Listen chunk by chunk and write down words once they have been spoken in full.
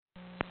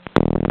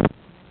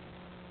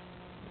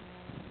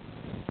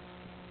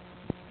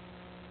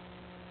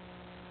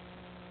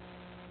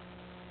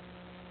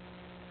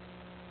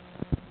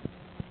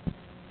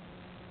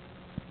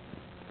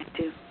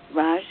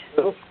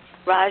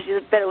Raj,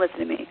 you better listen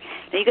to me.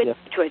 Now, you got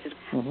two choices,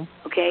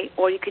 okay?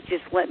 Or you could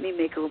just let me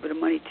make a little bit of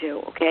money,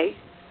 too, okay?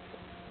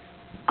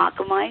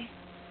 Akamai,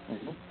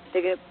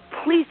 they're going to,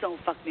 please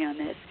don't fuck me on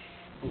this.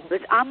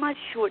 Because I'm not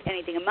short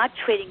anything. I'm not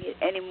trading it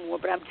anymore,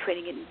 but I'm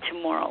trading it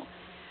tomorrow.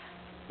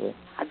 Yeah.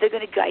 They're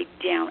going to guide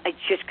down. I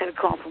just got a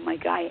call from my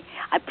guy.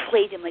 I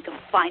played him like a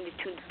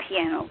fine-tuned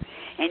piano.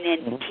 And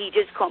then he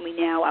just called me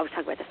now. I was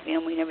talking about the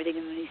family and everything,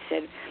 and then he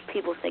said,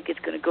 people think it's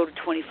going to go to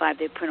 25.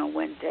 They print on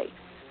Wednesday.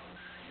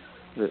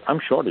 I'm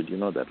shorted. You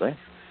know that, right?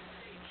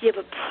 Yeah,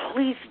 but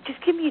please, just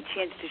give me a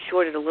chance to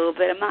short it a little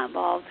bit. I'm not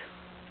involved.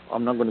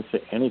 I'm not going to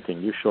say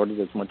anything. You short it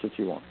as much as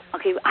you want.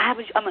 Okay, I'm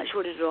not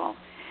shorted at all.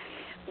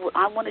 What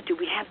I want to do,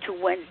 we have to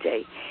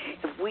Wednesday.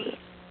 If we,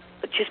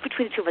 just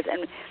between the two of us,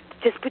 and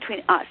just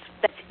between us,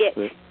 that's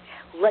it.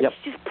 Let's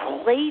just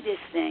play this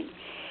thing.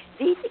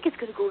 They think it's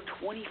going to go to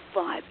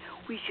 25.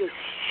 We just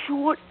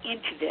short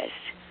into this.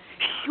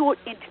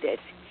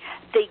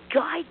 They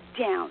guide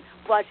down,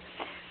 but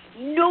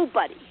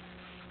nobody.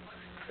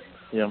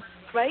 Yeah.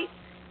 Right?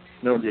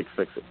 Nobody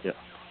expects it, yeah.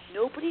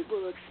 Nobody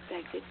will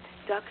expect it.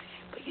 Stock,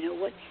 but you know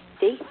what?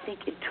 They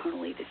think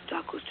internally the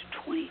stock goes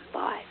to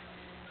 25.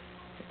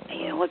 And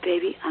you know what,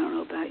 baby? I don't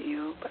know about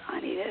you, but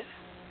I need it.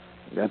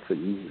 That's an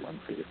easy one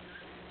for you.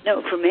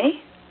 No, for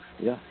me?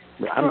 Yeah.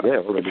 I'm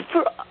there already. It's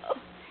for,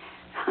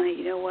 honey,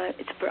 you know what?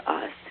 It's for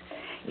us.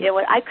 You know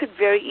what? I could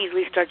very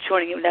easily start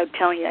shorting it without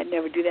telling you. I'd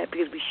never do that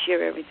because we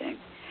share everything.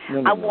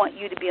 I want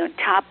you to be on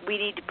top. We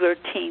need to be our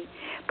team.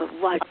 But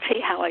I'll tell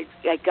you how I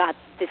got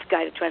this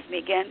guy to trust me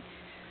again.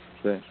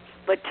 Sure.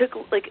 But it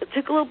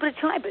took a little bit of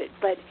time.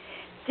 But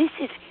this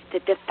is the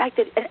fact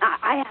that, and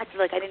I acted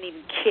like I didn't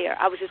even care.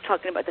 I was just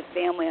talking about the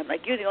family. I'm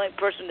like, you're the only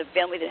person in the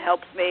family that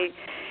helps me.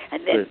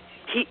 And then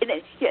and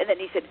then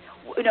he said,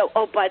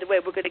 oh, by the way,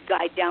 we're going to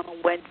guide down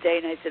on Wednesday.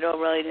 And I said, oh,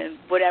 really? And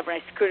whatever.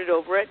 And I skirted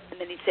over it. And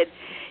then he said,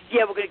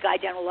 yeah, we're going to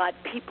guide down a lot.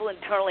 People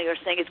internally are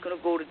saying it's going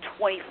to go to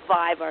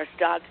 25, our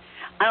stock.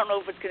 I don't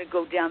know if it's going to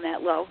go down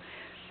that low.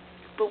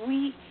 But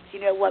we, you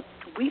know what,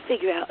 we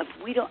figure out if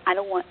we don't, I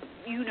don't want,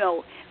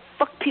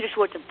 fuck Peter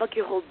Schwartz and fuck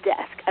your whole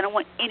desk. I don't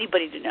want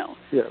anybody to know.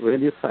 Yeah,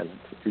 radio silent.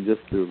 If you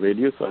just do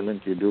radio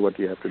silent, you do what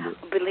you have to do.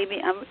 Believe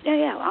me,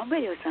 I'm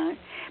radio silent.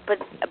 But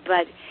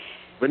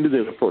when do they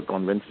report?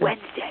 On Wednesday?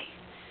 Wednesday.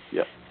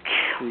 Yeah.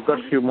 You've got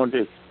a few more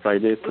days.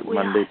 Friday to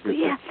Monday.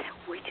 Yeah.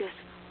 We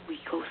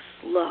go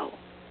slow.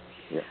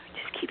 Yeah.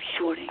 Just keep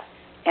shorting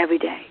every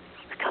day.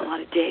 We got a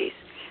lot of days.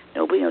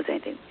 Nobody knows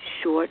anything.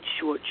 Short.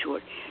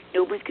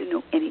 Nobody's going to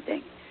know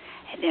anything.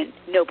 And then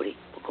nobody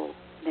will go.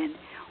 And then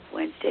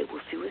Wednesday,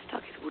 we'll see what the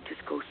stock is. We'll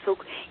just go so.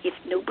 If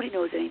nobody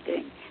knows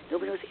anything,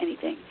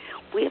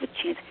 we have a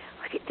chance.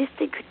 Look, this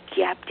thing could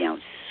gap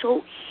down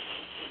so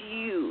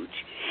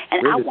huge.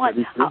 And I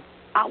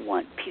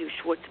want Peter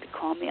Schwartz to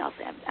call me. I'll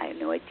say, I have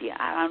no idea.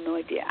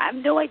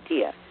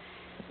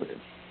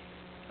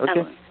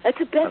 Okay. That's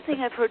the best thing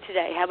I've heard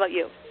today. How about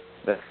you?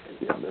 That's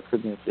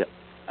good news. Yeah.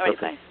 All right,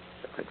 bye.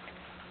 Thanks.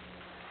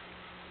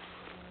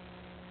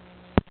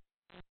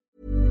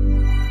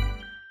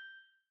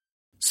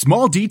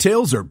 Small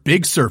details are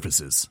big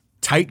surfaces.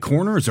 Tight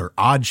corners are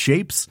odd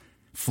shapes.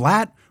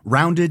 Flat,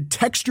 rounded,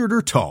 textured,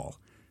 or tall.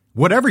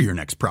 Whatever your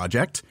next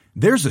project,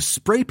 there's a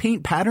spray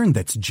paint pattern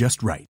that's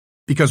just right.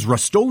 Because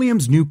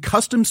Rust-Oleum's new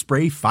Custom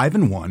Spray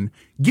 5-in-1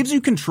 gives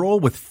you control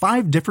with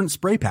 5 different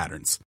spray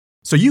patterns.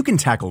 So you can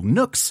tackle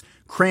nooks,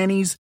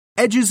 crannies,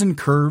 edges, and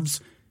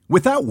curves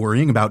without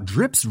worrying about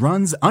drips,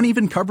 runs,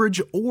 uneven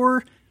coverage,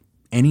 or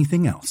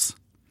anything else.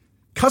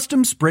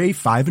 Custom Spray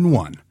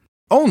 5-in-1.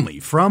 Only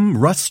from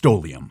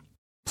Rust-Oleum.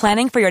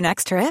 Planning for your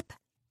next trip?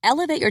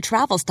 Elevate your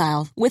travel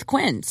style with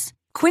Quince.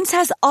 Quince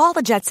has all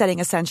the jet-setting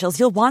essentials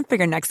you'll want for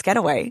your next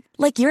getaway,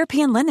 like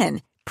European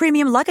linen,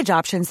 premium luggage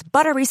options,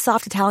 buttery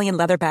soft Italian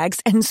leather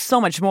bags, and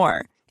so much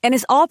more. And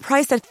is all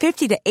priced at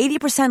 50 to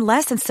 80%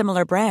 less than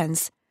similar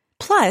brands.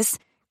 Plus,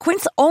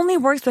 Quince only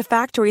works with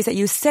factories that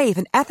use safe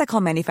and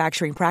ethical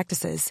manufacturing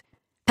practices.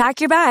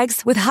 Pack your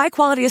bags with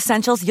high-quality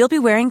essentials you'll be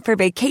wearing for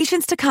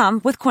vacations to come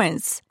with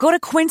Quince. Go to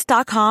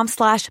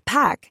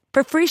quince.com/pack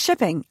for free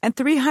shipping and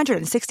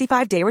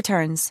 365-day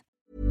returns.